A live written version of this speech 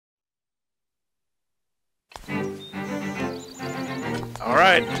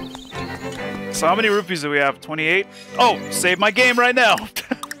Alright. So how many rupees do we have? 28? Oh, save my game right now.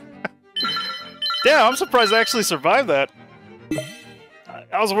 Damn, I'm surprised I actually survived that.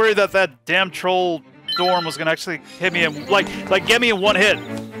 I was worried that that damn troll storm was gonna actually hit me in, like get me in one hit.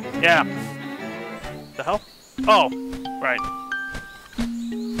 Yeah. The hell? Oh, right.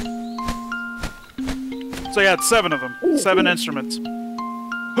 So yeah, it's 7 of them. 7 instruments.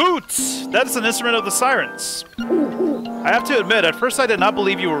 Hoots! That is an instrument of the sirens. I have to admit, at first I did not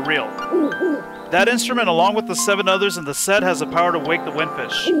believe you were real. That instrument, along with the 7 others in the set, has the power to wake the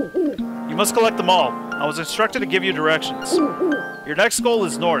windfish. You must collect them all. I was instructed to give you directions. Your next goal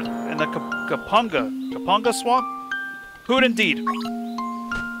is north, in the Kapunga swamp? Hoot indeed.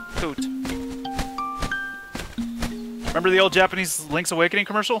 Hoot. Remember the old Japanese Link's Awakening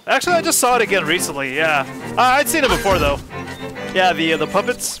commercial? Actually, I just saw it again recently, yeah. I'd seen it before, though. Yeah, the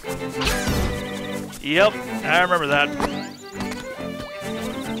puppets. Yep, I remember that.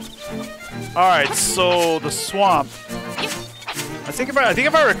 Alright, so the swamp. I think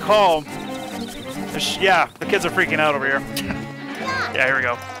if I recall... Yeah, the kids are freaking out over here. Yeah, here we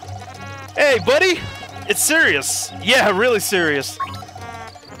go. Hey, buddy! It's serious. Yeah, really serious.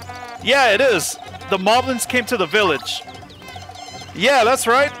 Yeah, it is. The moblins came to the village. Yeah, that's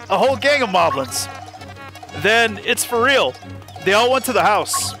right. A whole gang of moblins. Then it's for real. They all went to the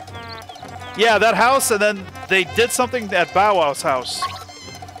house. Yeah, that house, and then they did something at Bow Wow's house.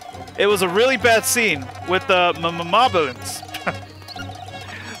 It was a really bad scene with the moblins.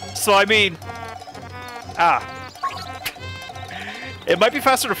 So, I mean... It might be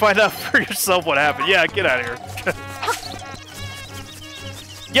faster to find out for yourself what happened. Yeah, get out of here.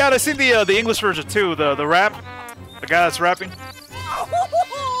 Yeah, and I seen the English version too. The rap, the guy that's rapping.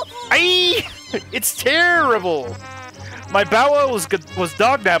 Aye, it's terrible. My Bow Wow was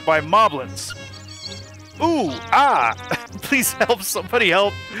dognapped by moblins. Ooh, please help! Somebody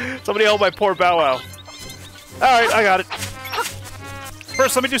help! Somebody help my poor Bow Wow. All right, I got it.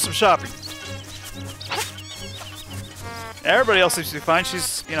 First, let me do some shopping. Everybody else seems to be fine.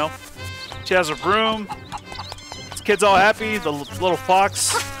 She's, you know, she has her broom. This kid's all happy. The little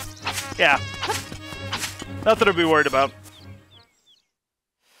fox. Yeah. Nothing to be worried about.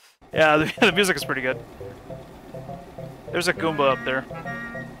 Yeah, the music is pretty good. There's a Goomba up there.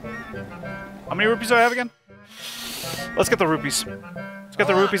 How many rupees do I have again? Let's get the rupees. Let's get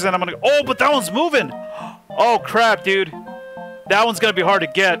the rupees and I'm gonna... Oh, but that one's moving! Oh, crap, dude. That one's gonna be hard to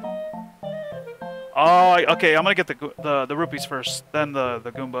get. Oh, okay, I'm gonna get the rupees first, then the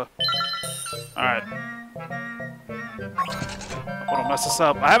Goomba. Alright. I don't mess this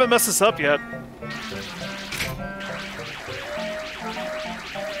up. I haven't messed this up yet.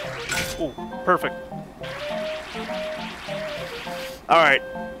 Ooh, perfect. Alright.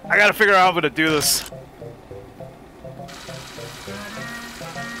 I gotta figure out how I'm gonna do this.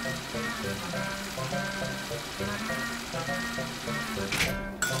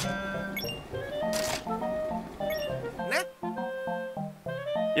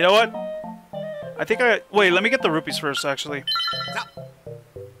 You know what? I think wait, let me get the rupees first, actually.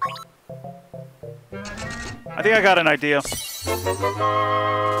 I think I got an idea. So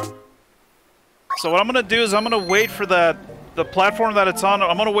what I'm gonna do is I'm gonna wait for the platform that it's on.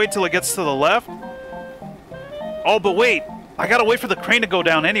 I'm gonna wait till it gets to the left. Oh, but wait! I gotta wait for the crane to go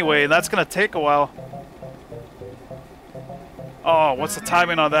down anyway, and that's gonna take a while. Oh, what's the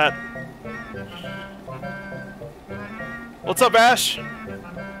timing on that? What's up, Ash?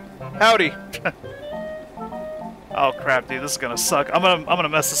 Howdy. Oh crap, dude, this is gonna suck. I'm gonna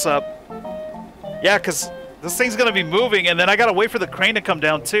mess this up. Yeah, cause this thing's gonna be moving, and then I gotta wait for the crane to come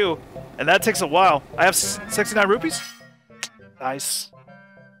down too, and that takes a while. I have 69 rupees. Nice.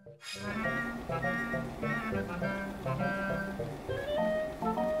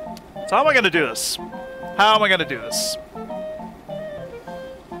 So how am I gonna do this? How am I gonna do this?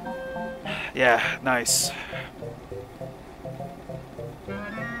 Yeah, nice.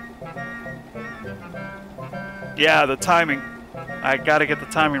 Yeah, the timing. I gotta get the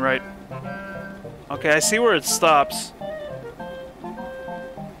timing right. Okay, I see where it stops.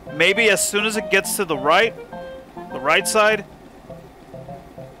 Maybe as soon as it gets to the right side,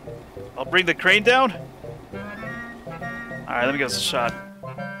 I'll bring the crane down. Alright, let me give this a shot.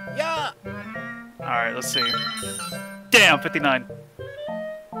 Yeah. Alright, let's see. Damn, 59.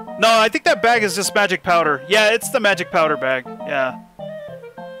 No, I think that bag is just magic powder. Yeah, it's the magic powder bag. Yeah.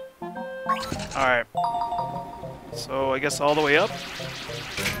 Alright. So, I guess all the way up?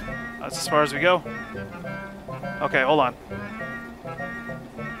 That's as far as we go. Okay, hold on.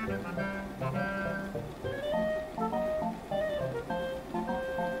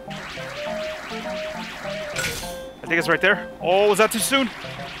 I think it's right there. Oh, was that too soon?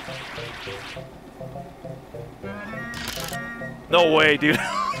 No way, dude.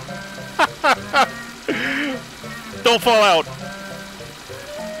 Don't fall out.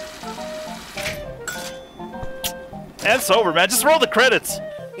 And it's over, man. Just roll the credits.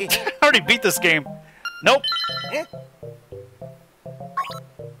 I already beat this game. Nope.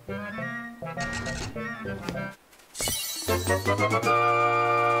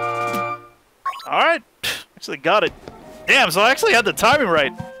 Alright. Actually got it. Damn, so I actually had the timing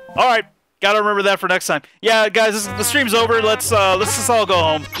right. Alright. Gotta remember that for next time. Yeah, guys, the stream's over. Let's just all go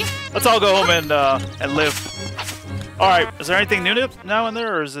home. Let's all go home and live. Alright, is there anything new now in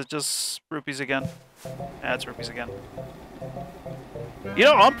there, or is it just rupees again? Yeah, it's rupees again. You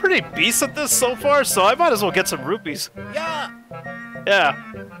know, I'm pretty beast at this so far, so I might as well get some rupees. Yeah. Yeah.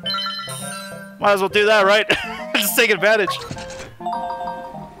 Might as well do that, right? Just take advantage.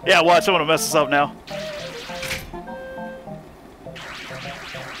 Yeah, watch, I want to mess this up now.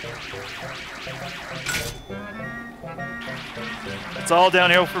 It's all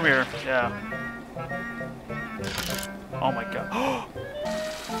downhill from here. Yeah. Oh my god.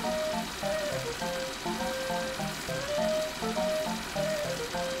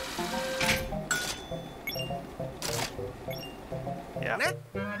 Yeah.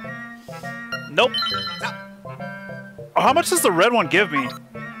 Nope. Oh, how much does the red one give me?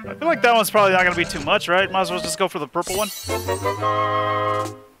 I feel like that one's probably not going to be too much, right? Might as well just go for the purple one.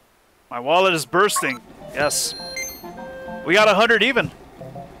 My wallet is bursting. Yes. We got 100 even.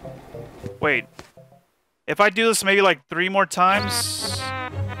 Wait. If I do this maybe like 3 more times,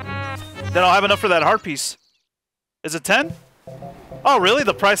 then I'll have enough for that heart piece. Is it 10? Oh, really?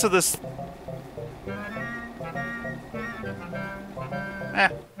 The price of this... Eh.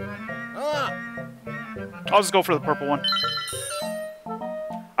 I'll just go for the purple one.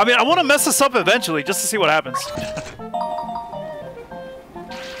 I mean, I want to mess this up eventually, just to see what happens.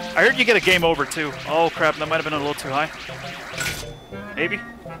 I heard you get a game over, too. Oh, crap, that might have been a little too high. Maybe?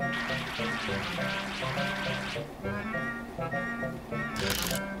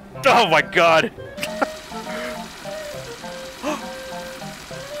 Oh, my God.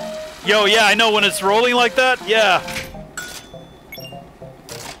 Yo, yeah, I know when it's rolling like that. Yeah.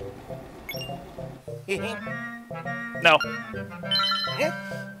 No.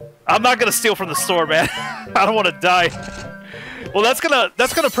 I'm not gonna steal from the store, man. I don't want to die. Well, that's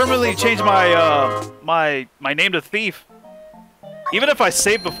gonna permanently change my my name to thief. Even if I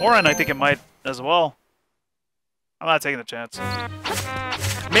save beforehand, I think it might as well. I'm not taking a chance.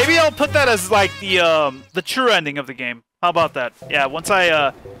 Maybe I'll put that as like the true ending of the game. How about that? Yeah, once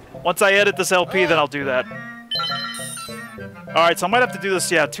I edit this LP, then I'll do that. Alright, so I might have to do this,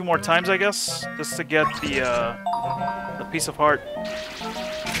 yeah, 2 more times, I guess, just to get the piece of heart.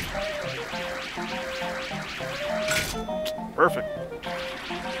 Perfect.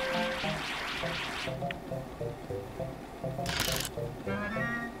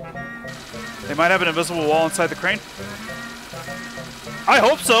 They might have an invisible wall inside the crane. I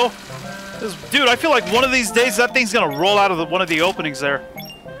hope so. Dude, I feel like one of these days that thing's gonna roll out of one of the openings there.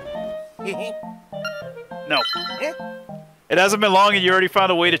 No. It hasn't been long and you already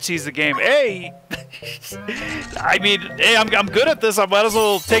found a way to cheese the game. Hey! I mean, hey, I'm good at this. I might as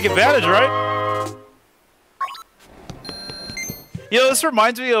well take advantage, right? You know, this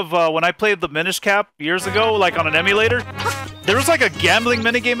reminds me of when I played the Minish Cap years ago, like on an emulator. There was like a gambling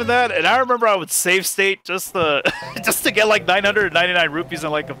minigame in that, and I remember I would save state just to just to get like 999 rupees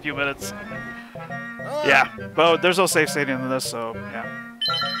in like a few minutes. Yeah, but there's no save stating in this, so yeah.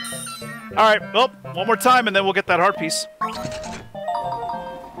 Alright, well, one more time and then we'll get that heart piece.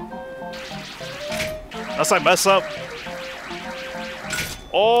 Unless I mess up.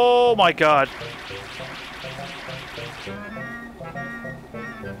 Oh my god.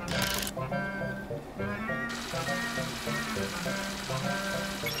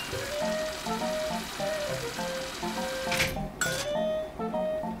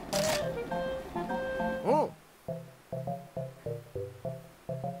 Oh.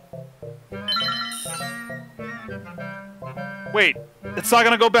 Wait, it's not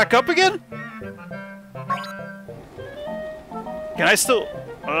gonna go back up again? Can I still...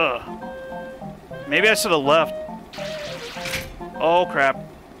 Ugh. Maybe I should have left. Oh, crap.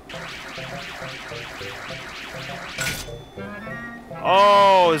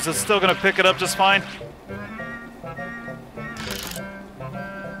 Oh, is it still gonna pick it up just fine?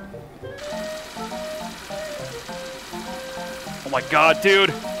 Oh my god,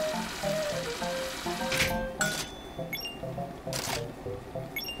 dude.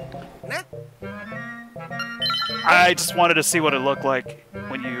 I just wanted to see what it looked like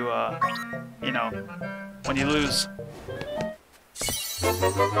when you, you know, when you lose.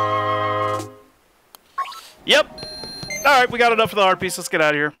 Yep. All right, we got enough of the heart piece. Let's get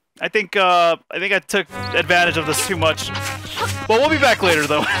out of here. I think I took advantage of this too much. But we'll be back later,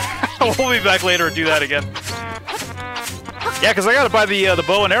 though. We'll be back later and do that again. Yeah, because I got to buy the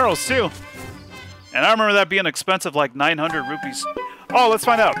bow and arrows, too. And I remember that being expensive, like 900 rupees. Oh, let's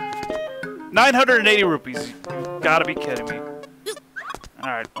find out. 980 rupees. You gotta be kidding me.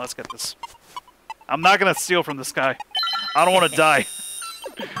 Alright, let's get this. I'm not gonna steal from this guy. I don't want to die.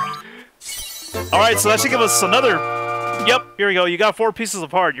 Alright, so that should give us another... Yep, here we go. You got 4 pieces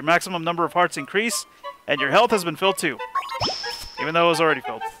of heart. Your maximum number of hearts increase, and your health has been filled too. Even though it was already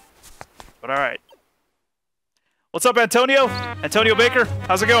filled. But alright. What's up, Antonio? Antonio Baker?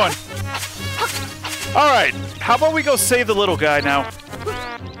 How's it going? Alright, how about we go save the little guy now?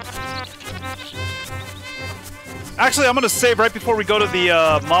 Actually, I'm gonna save right before we go to the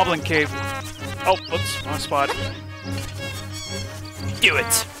Moblin Cave. Oh, whoops, wrong spot. Do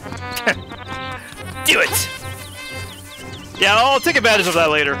it! Do it! Yeah, I'll take advantage of that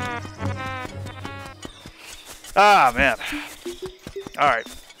later. Ah, man. Alright.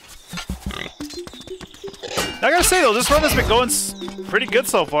 I gotta say, though, this run has been going pretty good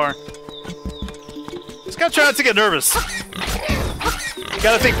so far. Just gotta try not to get nervous.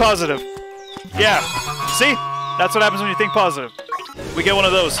 Gotta think positive. Yeah. See? That's what happens when you think positive. We get one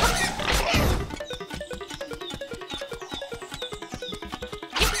of those.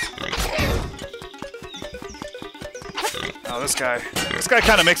 Oh, this guy. This guy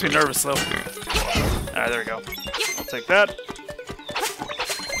kind of makes me nervous, though. Alright, there we go. I'll take that.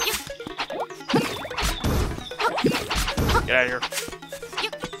 Get out of here.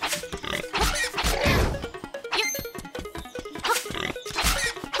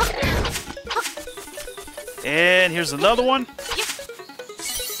 And here's another one.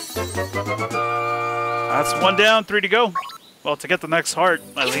 That's 1 down, 3 to go. Well, to get the next heart,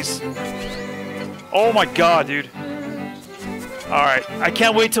 at least. Oh my god, dude. Alright, I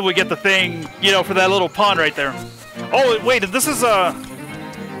can't wait till we get the thing, you know, for that little pond right there. Oh, wait, this is,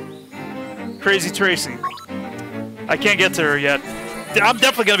 Crazy Tracy. I can't get to her yet. I'm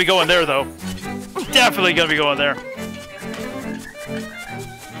definitely gonna be going there, though. Definitely gonna be going there.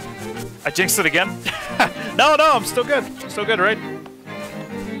 I jinxed it again? No, I'm still good. Still good, right?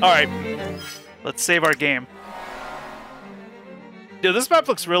 Alright. Let's save our game. Dude, this map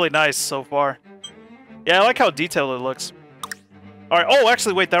looks really nice so far. Yeah, I like how detailed it looks. Alright, oh,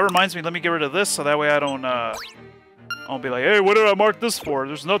 actually, wait, that reminds me. Let me get rid of this so that way I don't be like, hey, what did I mark this for?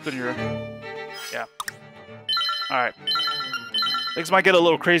 There's nothing here. Yeah. Alright. Things might get a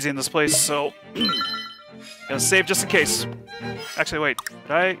little crazy in this place, so... Gotta save just in case. Actually, wait.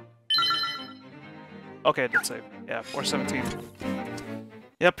 Did I... Okay, I did save. Yeah, 417.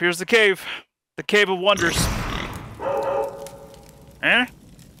 Yep, here's the cave. The Cave of Wonders. Eh?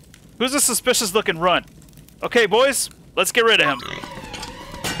 Who's a suspicious-looking runt? Okay, boys, let's get rid of him.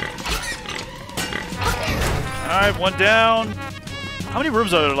 Alright, 1 down. How many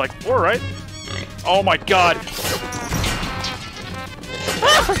rooms are there? Like 4, right? Oh my god.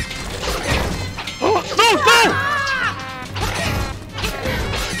 Oh, no!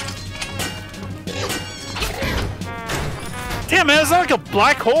 Damn, man, it's not like a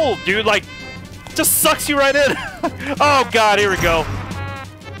black hole, dude. Like, just sucks you right in. Oh god, here we go.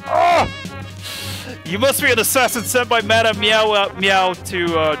 Oh! You must be an assassin sent by Madame Meow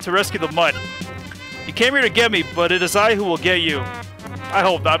to rescue the mutt. You came here to get me, but it is I who will get you. I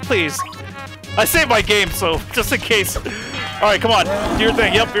hope not, please. I saved my game, so just in case. Alright, come on. Do your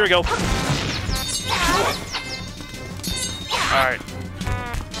thing. Yep, here we go. Alright.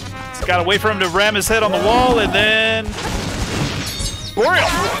 Just gotta wait for him to ram his head on the wall, and then... Boreal!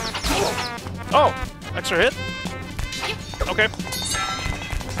 Oh, extra hit? Okay.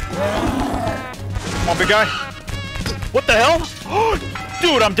 Come on, big guy. What the hell?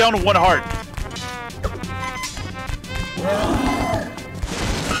 Dude, I'm down to 1 heart.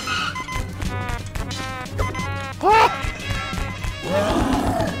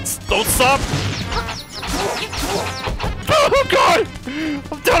 Don't stop! Oh god!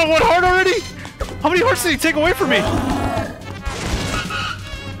 I'm down to 1 heart already! How many hearts did he take away from me?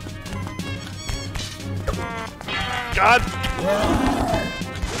 God!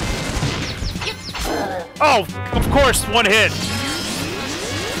 Oh, of course, 1 hit.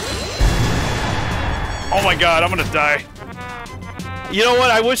 Oh my god, I'm gonna die. You know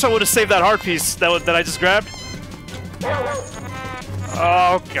what? I wish I would have saved that heart piece that I just grabbed.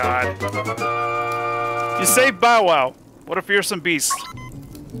 Oh god. You saved Bow Wow. What a fearsome beast.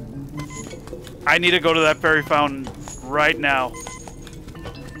 I need to go to that fairy fountain right now.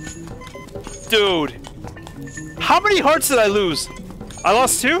 Dude. How many hearts did I lose? I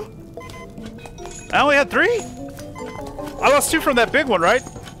lost 2? I only had 3? I lost 2 from that big one, right?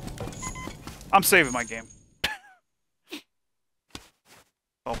 I'm saving my game.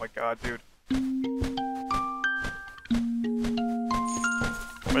 Oh my god, dude.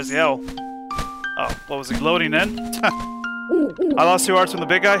 Where's the hell? Oh, what was he loading in? I lost 2 hearts from the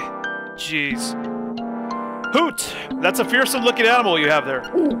big guy? Jeez. Hoot! That's a fearsome looking animal you have there.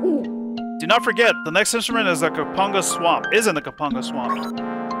 Do not forget, the next instrument is the Kapunga Swamp. Is in the Kapunga Swamp.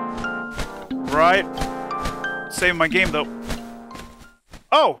 Right. Saving my game though.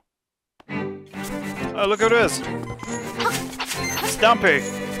 Oh! Oh, look who it is. It's Dumpy.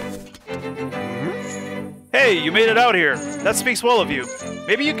 Hey, you made it out here. That speaks well of you.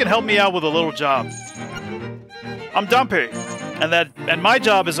 Maybe you can help me out with a little job. I'm Dumpy, and my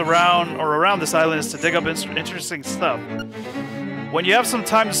job is around this island is to dig up interesting stuff. When you have some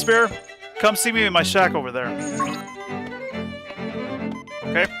time to spare, come see me in my shack over there.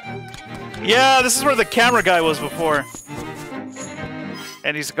 Okay. Yeah, this is where the camera guy was before.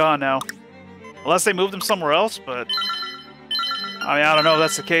 And he's gone now. Unless they moved him somewhere else, but... I mean, I don't know if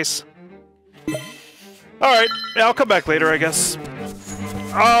that's the case. Alright, yeah, I'll come back later, I guess.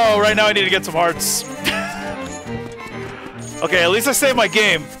 Oh, right now I need to get some hearts. Okay, at least I saved my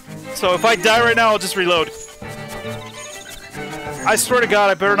game. So if I die right now, I'll just reload. I swear to God,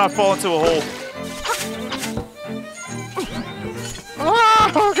 I better not fall into a hole.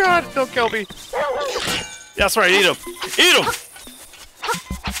 Oh God, don't kill me. That's right, eat him. Eat him!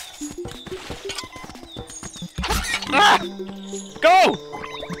 Ah! Go!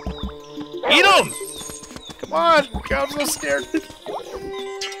 Eat him! Come on! God, I'm so scared.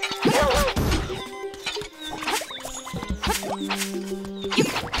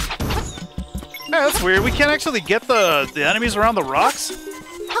 Yeah, that's weird. We can't actually get the enemies around the rocks?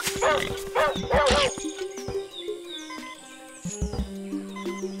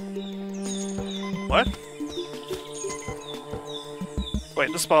 What?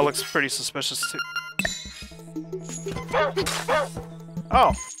 Wait, this spot looks pretty suspicious too.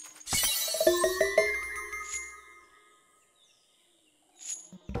 Oh.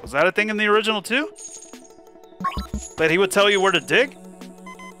 Was that a thing in the original too? That he would tell you where to dig?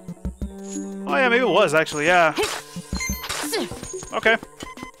 Oh yeah, maybe it was actually, yeah. Okay.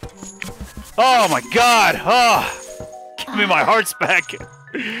 Oh my god! Oh! Give me my hearts back!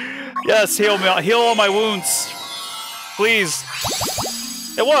 Yes, heal me, heal all my wounds. Please.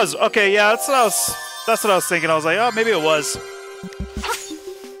 It was! Okay, yeah, that's what I was thinking. I was like, oh, maybe it was.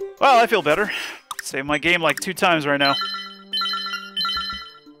 Well, I feel better. Saved my game like 2 times right now.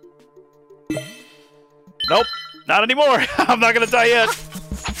 Nope, not anymore. I'm not gonna die yet.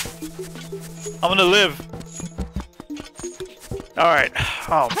 I'm gonna live. Alright.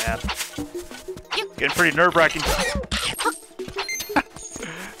 Oh, man. Getting pretty nerve-wracking.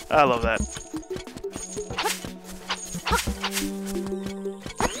 I love that.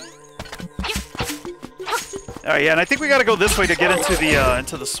 Alright, yeah, and I think we gotta go this way to get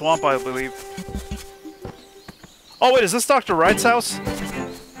into the swamp, I believe. Oh, wait, is this Dr. Wright's house?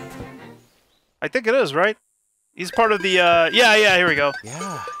 I think it is, right? He's part of the, yeah, here we go.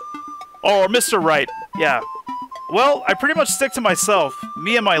 Yeah. Oh, or Mr. Wright. Yeah. Well, I pretty much stick to myself.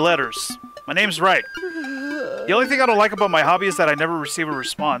 Me and my letters. My name's Wright. The only thing I don't like about my hobby is that I never receive a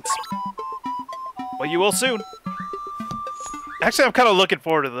response. Well, you will soon. Actually, I'm kind of looking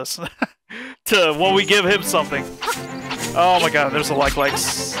forward to this. To when we give him something. Oh my god, there's the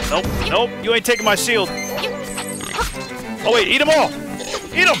likes. Nope, nope, you ain't taking my shield. Oh wait, eat them all!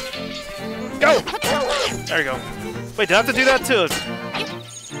 Eat them! Go! There you go. Wait, did I have to do that too?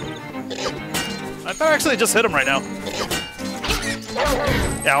 I thought I actually just hit him right now.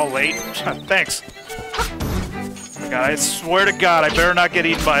 Yeah, I'll wait. Thanks. God, I swear to God, I better not get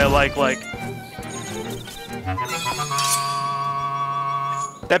eaten by a like.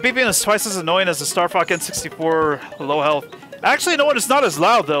 That beeping is twice as annoying as the Star Fox N64 low health. Actually, you know what? It's not as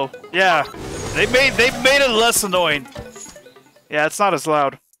loud though. Yeah, they made it less annoying. Yeah, it's not as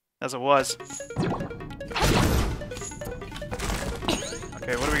loud as it was.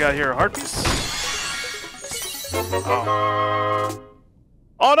 Okay, what do we got here? A heart piece? Oh.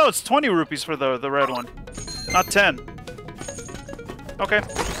 Oh no, it's 20 rupees for the red one, not 10. Okay.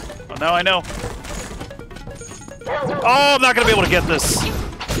 Well, now I know. Oh, I'm not gonna be able to get this.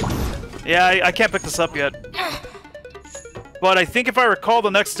 Yeah, I can't pick this up yet. But I think if I recall, the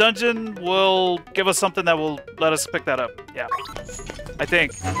next dungeon will give us something that will let us pick that up. Yeah. I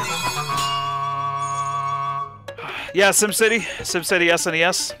think. Yeah, SimCity. SimCity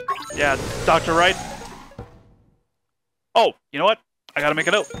SNES. Yeah, Dr. Wright. Oh, you know what? I gotta make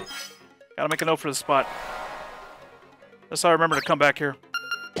a note. Gotta make a note for the spot. That's how I remember to come back here.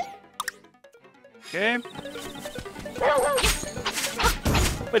 Okay.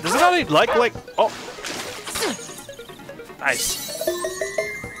 Wait, does it not need like? Oh. Nice.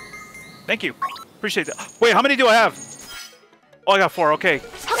 Thank you. Appreciate that. Wait, how many do I have? Oh, I got 4. Okay.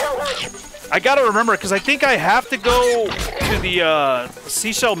 I gotta remember, because I think I have to go to the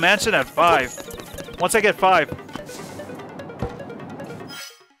Seashell Mansion at 5. Once I get 5.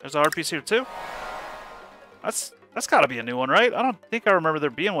 There's a RPC here too. That's gotta be a new one, right? I don't think I remember there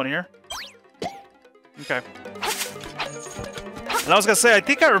being one here. Okay. And I was gonna say, I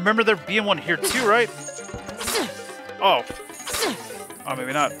think I remember there being one here too, right? Oh. Oh,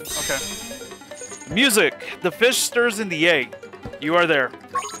 maybe not. Okay. Music. The fish stirs in the egg. You are there.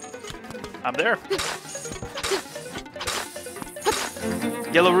 I'm there.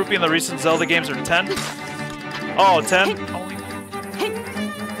 Yellow rupee in the recent Zelda games are 10. Oh, 10?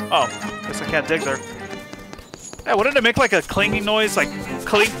 Oh, guess I can't dig there. Yeah, wouldn't it make like a clanging noise, like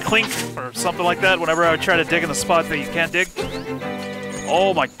clink, clink, or something like that whenever I would try to dig in the spot that you can't dig?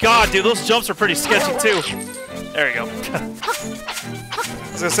 Oh my god, dude, those jumps are pretty sketchy too. There you go. I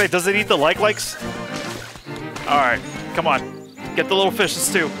was gonna say, does it eat the likes? Alright, come on. Get the little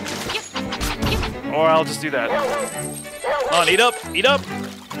fishes too. Or I'll just do that. Come on, eat up, eat up.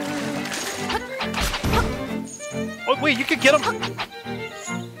 Oh, wait, you could get them.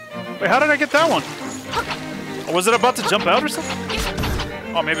 Wait, how did I get that one? Or was it about to jump out or something?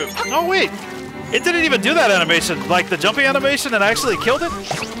 Oh, maybe. No, wait. It didn't even do that animation. Like the jumping animation, and I actually killed it?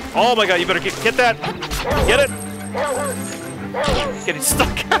 Oh my god, you better get that. Get it. Getting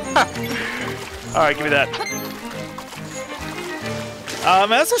stuck. Alright, give me that. Man,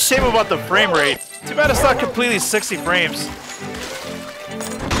 that's a shame about the frame rate. Too bad it's not completely 60 frames.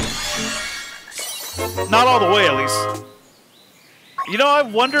 Not all the way, at least. You know, I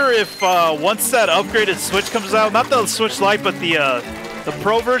wonder if once that upgraded Switch comes out, not the Switch Lite, but the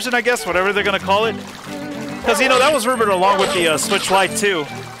Pro version, I guess, whatever they're gonna call it. Because, you know, that was rumored along with the Switch Lite, too.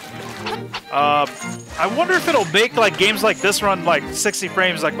 I wonder if it'll make, like, games like this run, like, 60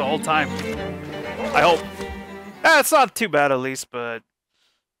 frames, like, the whole time. I hope. It's not too bad, at least, but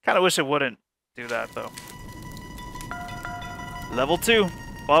kind of wish it wouldn't do that, though. Level 2,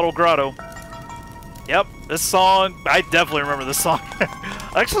 Bottle Grotto. Yep, this song, I definitely remember this song.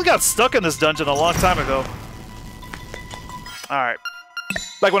 I actually got stuck in this dungeon a long time ago. Alright.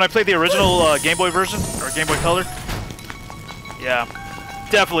 Like when I played the original Game Boy version, or Game Boy Color. Yeah,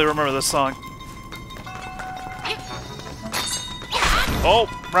 definitely remember this song. Oh,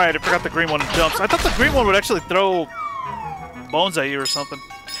 right, I forgot the green one jumps. I thought the green one would actually throw bones at you or something.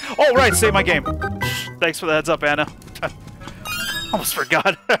 Oh, right, save my game. Thanks for the heads up, Anna. Almost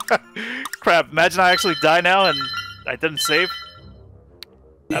forgot. Crap, imagine I actually die now and I didn't save.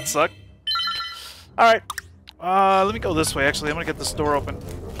 That sucked. Alright. Let me go this way, actually. I'm gonna get this door open.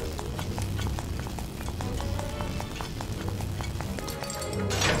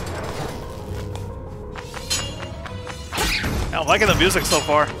 I'm liking the music so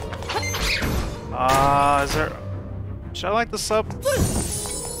far. Is there... Should I light this up?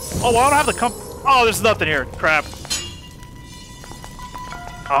 Oh, well, I don't have the Oh, there's nothing here. Crap.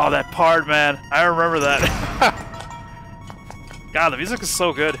 Oh, that part, man. I remember that. God, the music is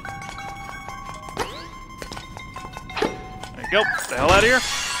so good. There you go. Get the hell out of here.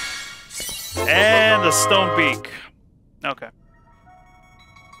 And the stone beak. Okay.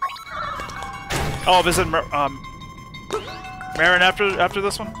 Oh, visit Marin after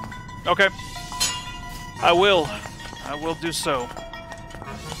this one? Okay. I will do so.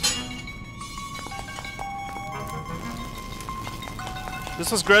 This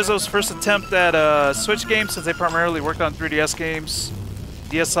was Grezzo's first attempt at a Switch game since they primarily worked on 3DS games,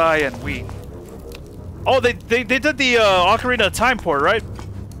 DSi, and Wii. Oh, they did the Ocarina of Time port, right?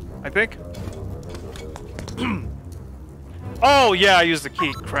 I think. Oh, yeah, I used the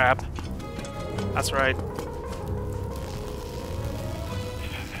key. Crap. That's right.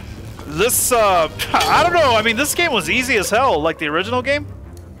 This, I don't know. I mean, this game was easy as hell, like the original game.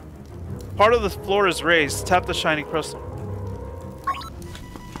 Part of the floor is raised. Tap the shiny crystal.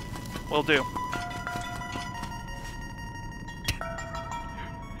 Will do.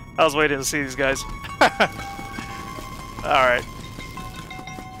 I was waiting to see these guys. Alright.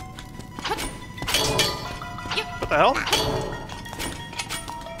 What the hell?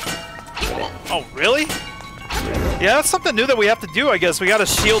 Oh, really? Yeah, that's something new that we have to do, I guess. We gotta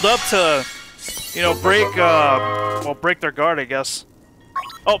shield up to, you know, break, well, break their guard, I guess.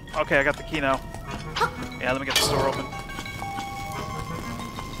 Oh, okay, I got the key now. Yeah, let me get the door open.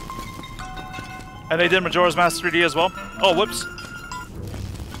 And they did Majora's Mask 3D as well. Oh, whoops.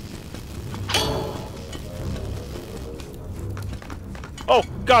 Oh,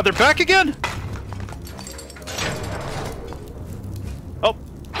 God, they're back again? Oh.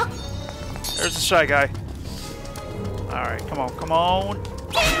 There's the shy guy. Alright, come on, come on.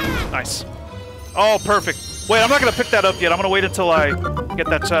 Nice. Oh, perfect. Wait, I'm not gonna pick that up yet. I'm gonna wait until I get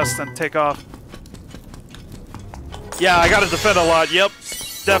that chest and take off. Yeah, I gotta defend a lot. Yep,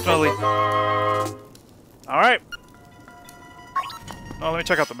 definitely. Alright. Oh, let me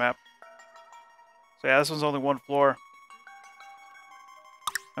check out the map. So yeah, this one's only one floor.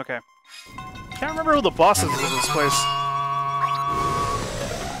 Okay. Can't remember who the boss is in this place.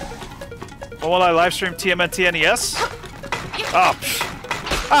 Well, will I live stream TMNT NES? Oh,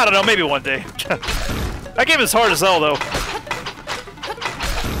 I don't know, maybe one day. That game is hard as hell, though.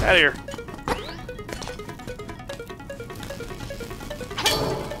 Out of here.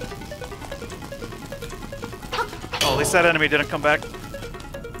 Oh, at least that enemy didn't come back.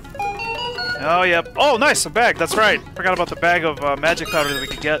 Oh, yep. Oh, nice, a bag. That's right. Forgot about the bag of magic powder that we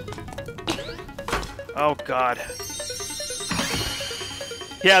could get. Oh, God.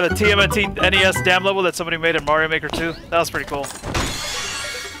 Yeah, the TMNT NES dam level that somebody made in Mario Maker 2. That was pretty cool.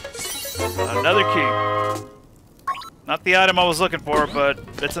 Another key. Not the item I was looking for, but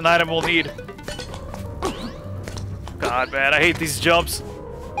it's an item we'll need. God, man, I hate these jumps.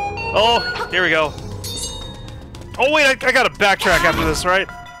 Oh, here we go. Oh, wait, I gotta backtrack after this, right?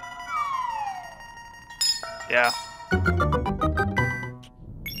 Yeah.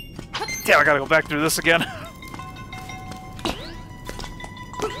 Damn, I gotta go back through this again.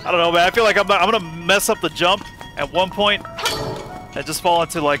 I don't know, man. I feel like I'm gonna mess up the jump at one point and just fall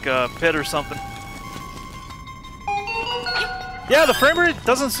into like a pit or something. Yeah, the frame rate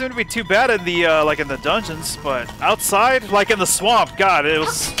doesn't seem to be too bad in the like in the dungeons, but outside, like in the swamp, God, it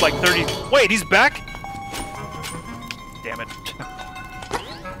was like 30. Wait, he's back? Damn it.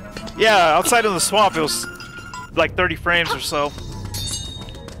 Yeah, outside in the swamp, it was like 30 frames or so.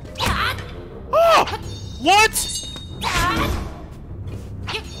 Oh! What?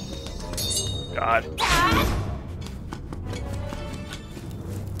 God.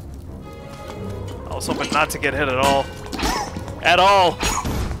 I was hoping not to get hit at all. At all!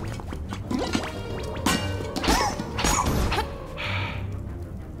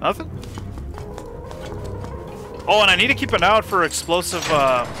 Nothing? Oh, and I need to keep an eye out for explosive,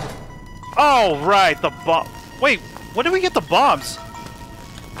 Oh, right, the bomb. Wait, when did we get the bombs?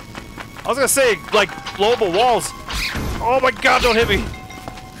 I was gonna say, like, blowable walls. Oh my God, don't hit me.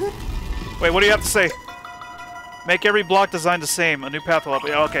 Wait, what do you have to say? Make every block designed the same. A new path will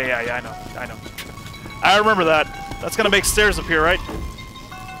open. Okay, yeah, I know. I remember that. That's gonna make stairs appear, right?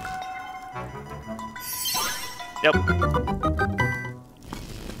 Yep.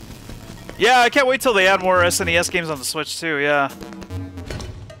 Yeah, I can't wait till they add more SNES games on the Switch too, yeah.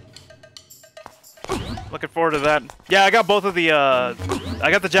 Looking forward to that. Yeah, I got both of the,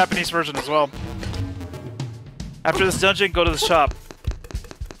 I got the Japanese version as well. After this dungeon, go to the shop.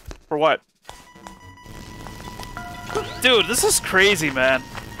 For what? Dude, this is crazy, man.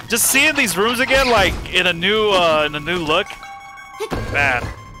 Just seeing these rooms again, like, in a new look. Man.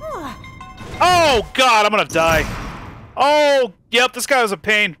 Oh, God, I'm gonna die. Oh, yep, this guy was a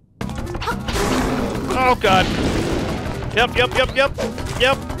pain. Oh, God. Yep.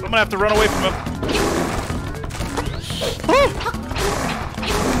 I'm gonna have to run away from him. Woo!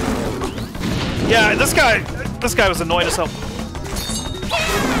 Yeah, this guy was annoying as hell.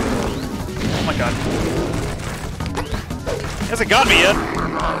 Oh my God. He hasn't got me yet.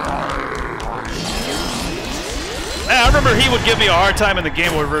 I remember he would give me a hard time in the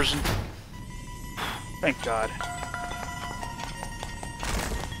Game Boy version. Thank God.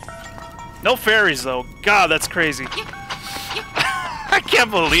 No fairies though. God, that's crazy. I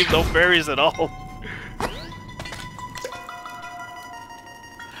can't believe no fairies at all.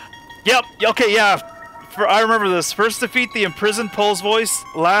 Yep, okay, yeah. I remember this. First defeat the imprisoned Pole's voice,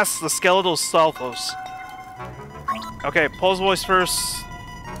 last the skeletal Stalfos. Okay, Pole's voice first,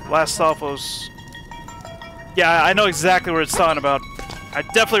 last Stalfos. Yeah, I know exactly what it's talking about. I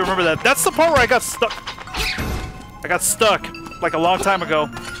definitely remember that. That's the part where I got stuck. I got stuck, like a long time ago.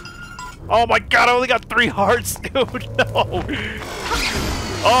 Oh my God, I only got 3 hearts, dude, no.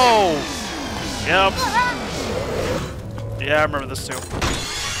 Oh, yep. Yeah, I remember this too.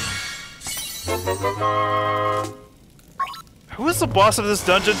 Who is the boss of this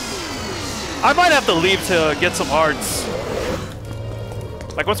dungeon? I might have to leave to get some hearts.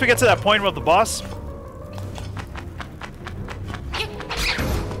 Like, once we get to that point with the boss.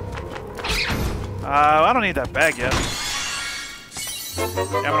 I don't need that bag yet. Yeah,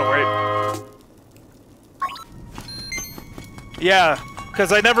 I'm gonna wait. Yeah,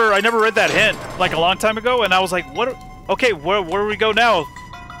 because I never read that hint, like, a long time ago, and I was like, what Okay, where do we go now?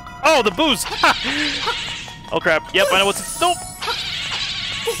 Oh, the booze! Oh crap! Yep, I know what's. Nope.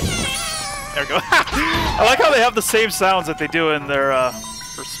 There we go. I like how they have the same sounds that they do in their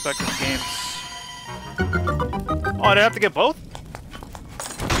respective games. Oh, I didn't have to get both?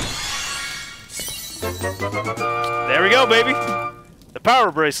 There we go, baby. The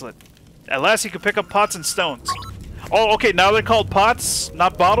power bracelet. At last you can pick up pots and stones. Oh, okay, now they're called pots,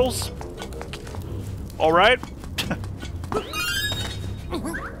 not bottles. Alright.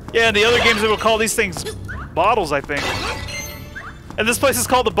 Yeah, in the other games they would call these things bottles, I think. And this place is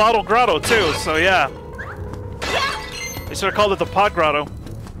called the Bottle Grotto, too, so yeah. They should have called it the Pot Grotto.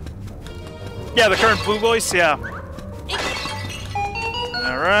 Yeah, the current blue voice, yeah.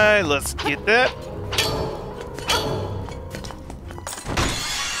 Alright, let's get that.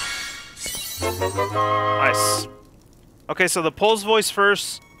 Nice. Okay, so the Pole's voice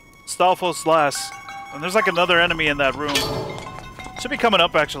first, Stalfos last. And there's like another enemy in that room. Should be coming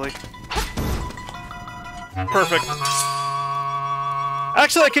up, actually. Perfect.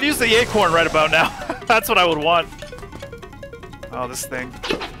 Actually, I could use the acorn right about now. That's what I would want. Oh, this thing.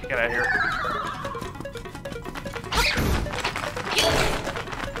 Get out of here.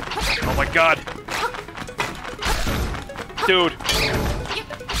 Oh my god. Dude.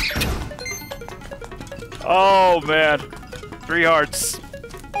 Oh, man. 3 hearts.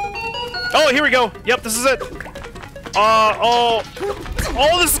 Oh, here we go. Yep, this is it. Oh.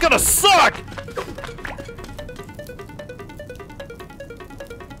 Oh, this is gonna suck!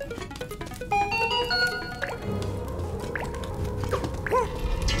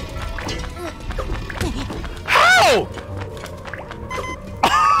 How?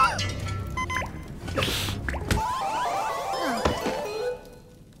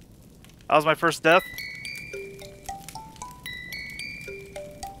 That was my first death.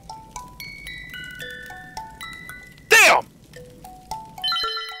 Damn!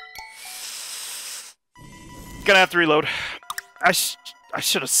 Gonna have to reload. I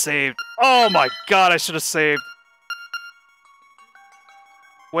should have saved. Oh my god, I should have saved.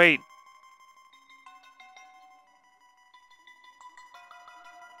 Wait.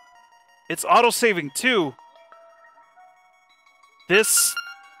 It's auto-saving too. This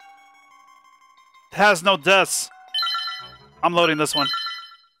has no deaths. I'm loading this one.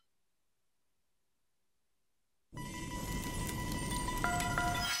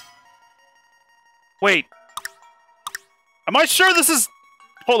 Wait. Am I sure this is...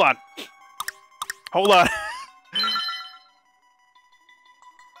 Hold on. Hold on.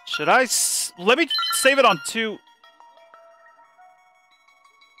 Should I... Let me save it on 2.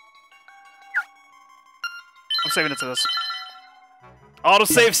 I'm saving it to this.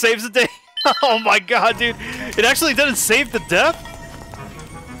 Autosave saves the day. Oh my god, dude. It actually didn't save the death?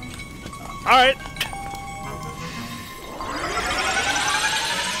 Alright.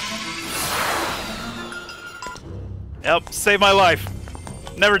 Yep, saved my life.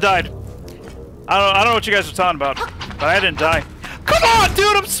 Never died. I don't know what you guys are talking about, but I didn't die. Come on,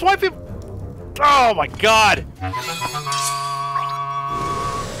 dude, I'm swiping. Oh my god.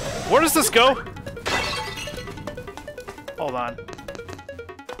 Where does this go? Hold on.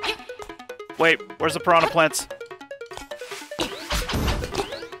 Wait, where's the piranha plants?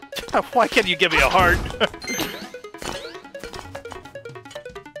 Why can't you give me a heart?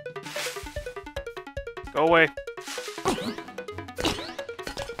 Go away.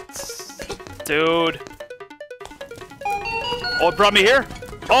 Dude. Oh, it brought me here?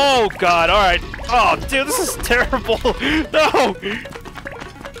 Oh, God, alright. Oh, dude, this is terrible. No!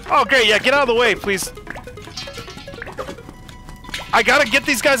 Oh, great, yeah, get out of the way, please. I gotta get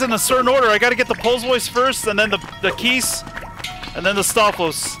these guys in a certain order. I gotta get the Pole's voice first, and then the keys, and then the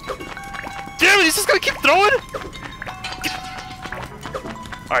Stalfos. Damn it, he's just gonna keep throwing?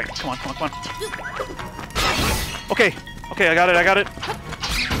 Alright, come on, come on, come on. Okay, okay, I got it, I got it.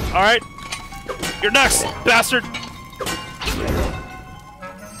 Alright. You're next, bastard!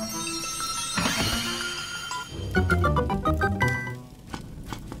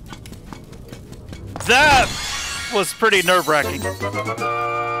 That was pretty nerve-wracking.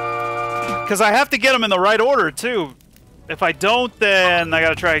 Because I have to get them in the right order, too. If I don't, then I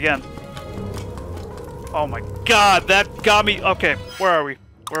gotta try again. Oh my god, that got me... Okay, where are we?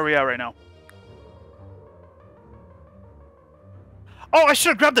 Where are we at right now? Oh, I should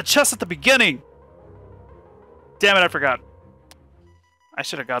have grabbed the chest at the beginning! Damn it, I forgot. I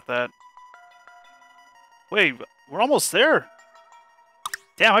should have got that. Wait, we're almost there.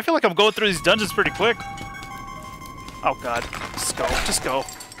 Damn, I feel like I'm going through these dungeons pretty quick. Oh god, just go, just go.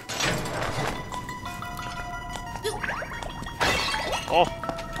 Oh.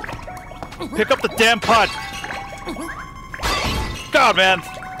 Pick up the damn pot. God, man.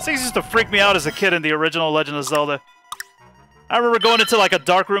 These things used to freak me out as a kid in the original Legend of Zelda. I remember going into like a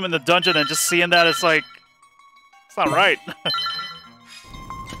dark room in the dungeon and just seeing that. It's like, it's not right.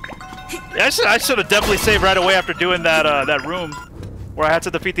 Yeah, I should have definitely saved right away after doing that that room where I had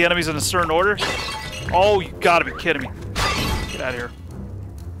to defeat the enemies in a certain order. Oh, you gotta be kidding me. Get out of here.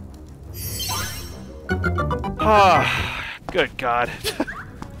 Ah, good God.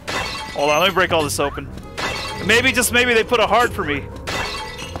 Hold on, let me break all this open. Maybe, just maybe they put a heart for me.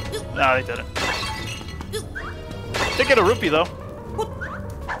 No, they didn't. Did get a rupee, though.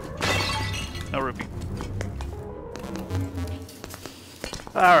 No rupee.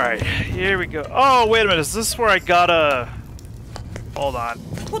 Alright, here we go. Oh, wait a minute. Is this where I gotta... Hold on.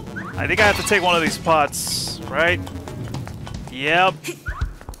 I think I have to take one of these pots, right? Yep.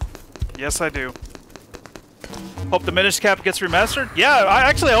 Yes, I do. Hope the Minish Cap gets remastered? Yeah, I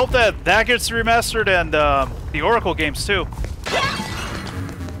actually hope that that gets remastered and the Oracle games, too.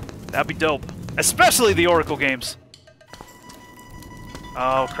 That'd be dope. Especially the Oracle games.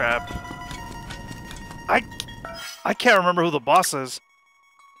 Oh, crap. I can't remember who the boss is.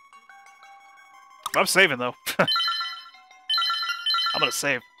 I'm saving, though. I'm gonna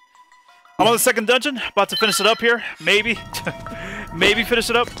save. I'm on the second dungeon. About to finish it up here. Maybe. Maybe finish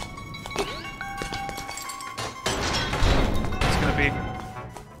it up. It's gonna be...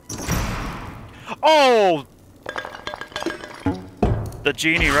 Oh! The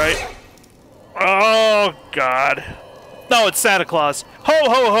genie, right? Oh, God. No, it's Santa Claus. Ho,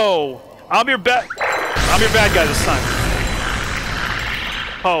 ho, ho! I'm your bad guy this time.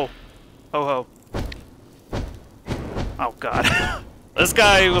 Ho. Ho, ho. Oh, God. This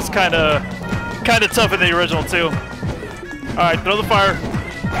guy was kind of tough in the original, too. Alright, throw the fire.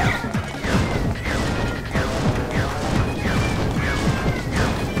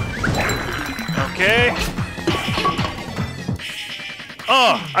 Okay.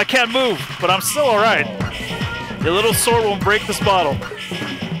 Oh, I can't move, but I'm still alright. Your little sword won't break this bottle.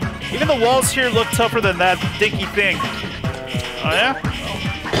 Even the walls here look tougher than that dinky thing. Oh, yeah?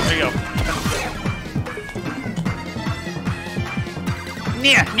 Oh, there you go.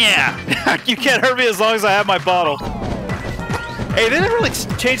 Yeah. You can't hurt me as long as I have my bottle. Hey, they didn't really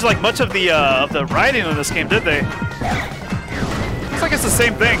change like much of the writing in this game, did they? Looks like it's the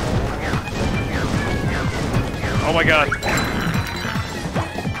same thing. Oh my God.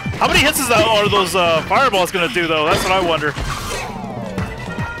 How many hits are those fireballs gonna do, though? That's what I wonder.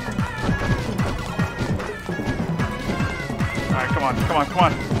 All right, come on, come on, come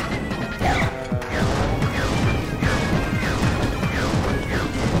on.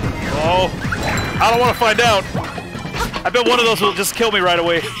 Oh, I don't want to find out. I bet one of those will just kill me right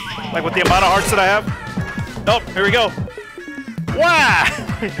away. Like with the amount of hearts that I have. Nope, here we go. Wah!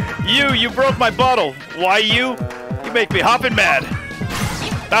 You broke my bottle. Why you? You make me hopping mad.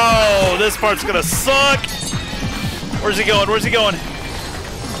 Oh, this part's gonna suck. Where's he going? Where's he going?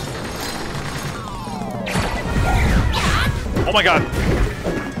 Oh my God.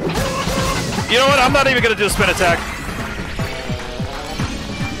 You know what? I'm not even gonna do a spin attack.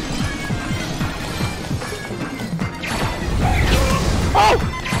 Oh!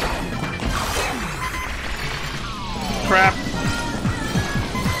 Crap.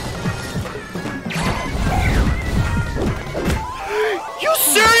 You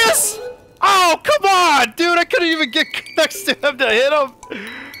serious? Oh, come on, dude. I couldn't even get next to him to hit him.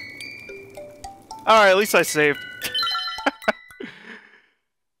 Alright, at least I saved.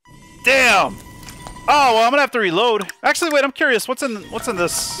 Damn. Oh, well, I'm gonna have to reload. Actually, wait, I'm curious. What's in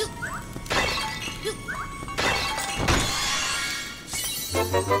this?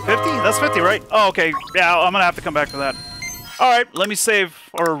 50? That's 50, right? Oh, okay. Yeah, I'm gonna have to come back for that. Alright, let me save.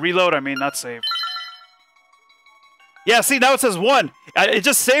 Or reload, I mean, not save. Yeah, see, now it says 1. It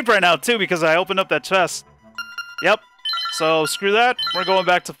just saved right now, too, because I opened up that chest. Yep. So, screw that. We're going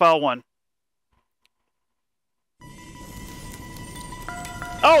back to file 1.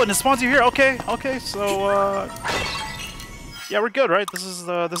 Oh, and it spawns you here. Okay, okay, so, yeah, we're good, right? This is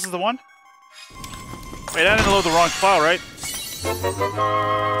the one? Wait, I didn't load the wrong file, right?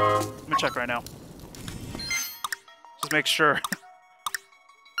 Let me check right now. Just make sure.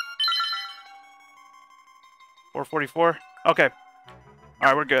 444. Okay.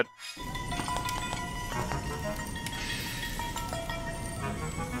 Alright, we're good.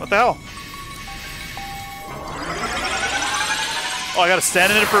 What the hell? Oh, I gotta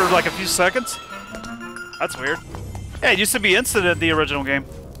stand in it for like a few seconds? That's weird. Yeah, it used to be instant in the original game.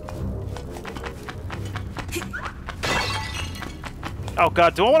 Oh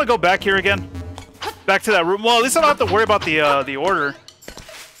God, do I want to go back here again? Back to that room? Well, at least I don't have to worry about the order.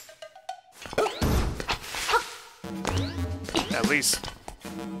 least.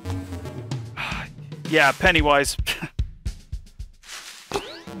 Yeah, Pennywise.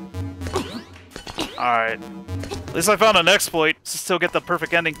 Alright. At least I found an exploit to still get the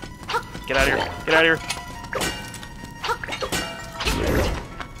perfect ending. Get out of here. Get out of here.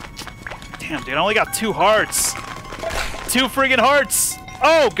 Damn, dude, I only got 2 hearts. 2 friggin' hearts!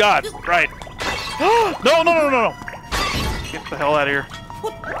 Oh, God. Right. No, no, no, no, no. Get the hell out of here.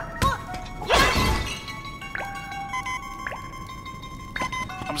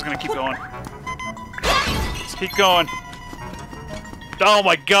 I'm just gonna keep going. Just keep going. Oh,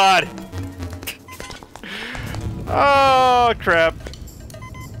 my God. Oh, crap.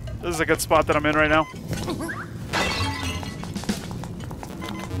 This is a good spot that I'm in right now.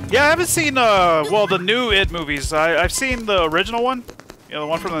 Yeah, I haven't seen, well, the new It movies. I've seen the original one. You know, the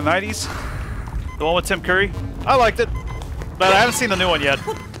one from the 90s. The one with Tim Curry. I liked it. But I haven't seen the new one yet.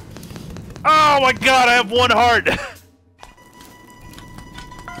 Oh, my God, I have 1 heart.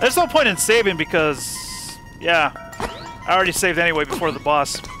 There's no point in saving because, yeah, I already saved anyway before the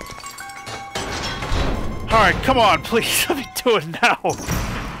boss. Alright, come on, please. Let me do it now.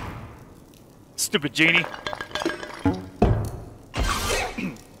 Stupid genie.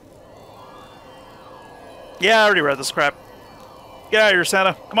 Yeah, I already read this crap. Get out of here,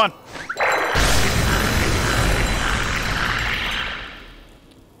 Santa. Come on.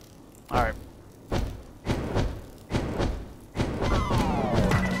 Alright.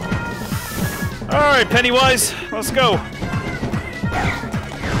 Alright, Pennywise. Let's go.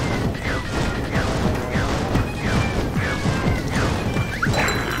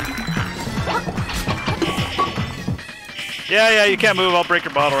 Yeah, you can't move. I'll break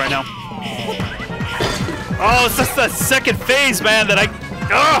your bottle right now. Oh, it's just that second phase, man, that I...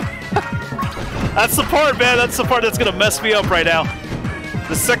 That's the part, man. That's the part that's gonna mess me up right now.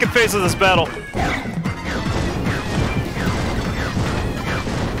 The second phase of this battle.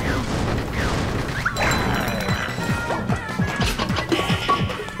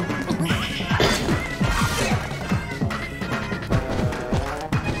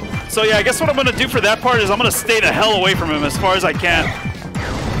 So yeah, I guess what I'm gonna do for that part is I'm gonna stay the hell away from him as far as I can.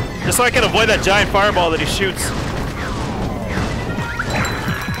 Just so I can avoid that giant fireball that he shoots.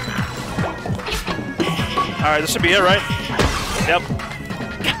 Alright, this should be it, right? Yep.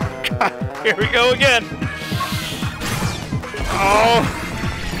 Here we go again. Oh.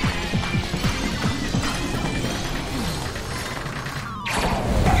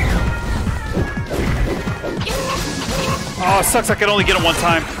 Oh, it sucks I can only get him 1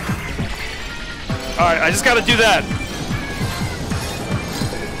 time. Alright, I just gotta do that.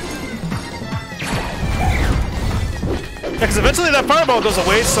 Yeah, because eventually that fireball goes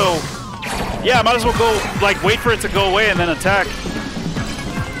away, so... Yeah, I might as well go, like, wait for it to go away and then attack.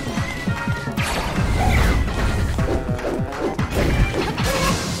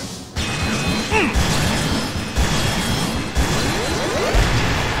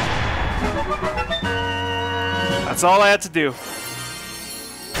 That's all I had to do.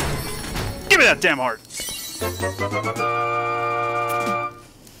 Give me that damn heart.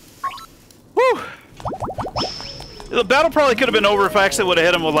 Whew. The battle probably could have been over if I actually would have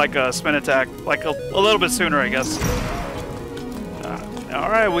hit him with like a spin attack, like a little bit sooner, I guess. All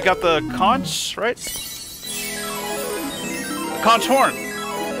right, we got the conch, right? Conch horn.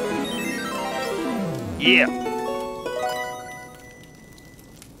 Yeah.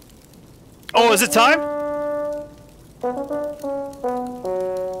 Oh, is it time?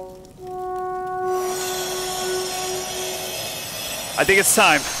 I think it's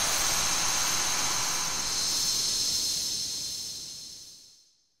time.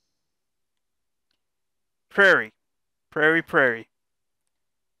 Prairie. Prairie, prairie.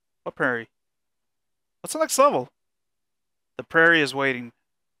 What prairie? What's the next level? The prairie is waiting.